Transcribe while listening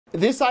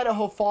This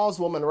Idaho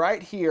Falls woman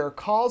right here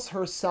calls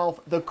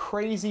herself the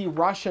crazy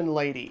Russian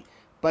lady,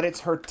 but it's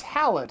her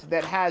talent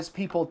that has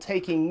people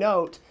taking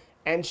note,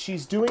 and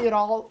she's doing it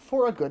all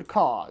for a good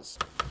cause.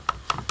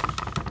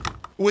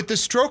 With the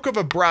stroke of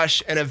a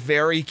brush and a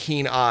very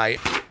keen eye,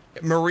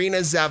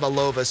 Marina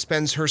Zavalova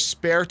spends her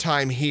spare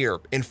time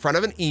here in front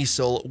of an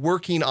easel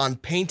working on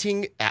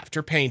painting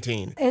after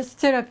painting. It's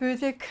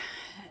therapeutic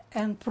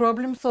and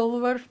problem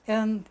solver,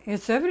 and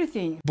it's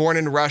everything. Born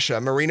in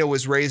Russia, Marina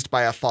was raised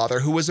by a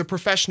father who was a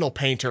professional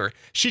painter.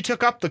 She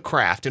took up the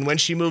craft, and when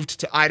she moved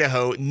to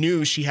Idaho,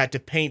 knew she had to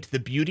paint the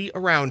beauty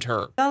around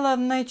her. I love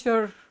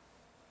nature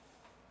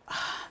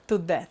to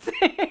death.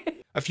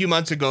 A few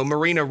months ago,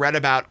 Marina read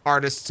about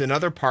artists in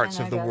other parts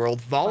of the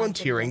world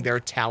volunteering their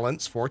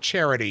talents for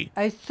charity.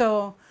 I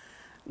saw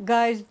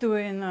guys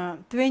doing a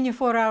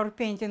 24-hour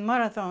painting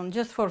marathon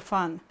just for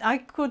fun. I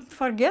couldn't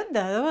forget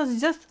that. It was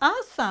just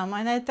awesome,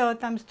 and I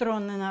thought I'm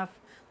strong enough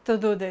to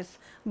do this,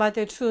 but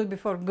it should be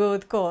for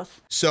good cause.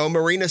 So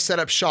Marina set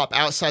up shop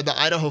outside the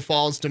Idaho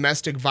Falls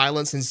Domestic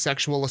Violence and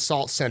Sexual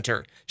Assault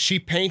Center. She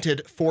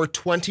painted for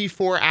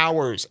 24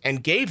 hours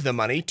and gave the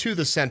money to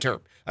the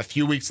center. A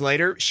few weeks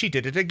later, she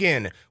did it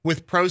again,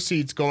 with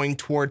proceeds going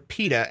toward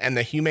PETA and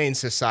the Humane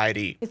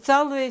Society. It's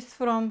always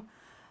from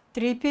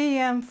 3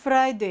 p.m.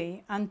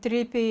 Friday and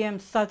 3 p.m.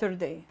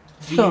 Saturday.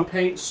 Do you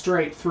paint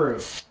straight through?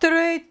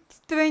 Straight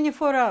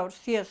 24 hours,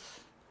 yes.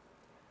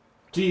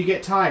 Do you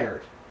get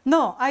tired?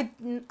 No, I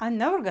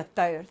never got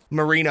tired.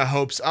 Marina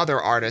hopes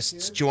other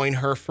artists join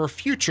her for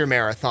future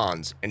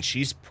marathons, and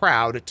she's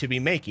proud to be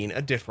making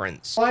a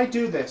difference. Why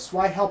do this?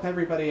 Why help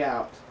everybody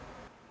out?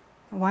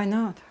 Why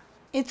not?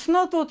 It's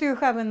not what you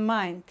have in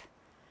mind.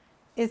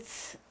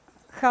 It's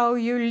how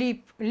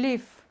you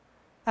live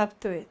up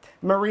to it.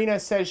 Marina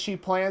says she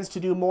plans to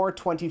do more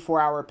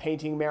 24-hour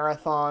painting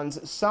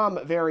marathons, some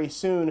very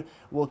soon.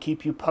 We'll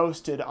keep you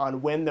posted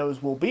on when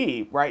those will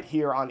be right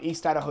here on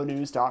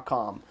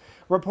EastIdahoNews.com.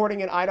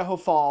 Reporting in Idaho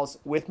Falls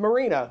with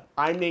Marina,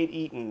 I'm Nate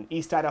Eaton,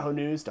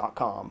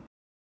 EastIdahoNews.com.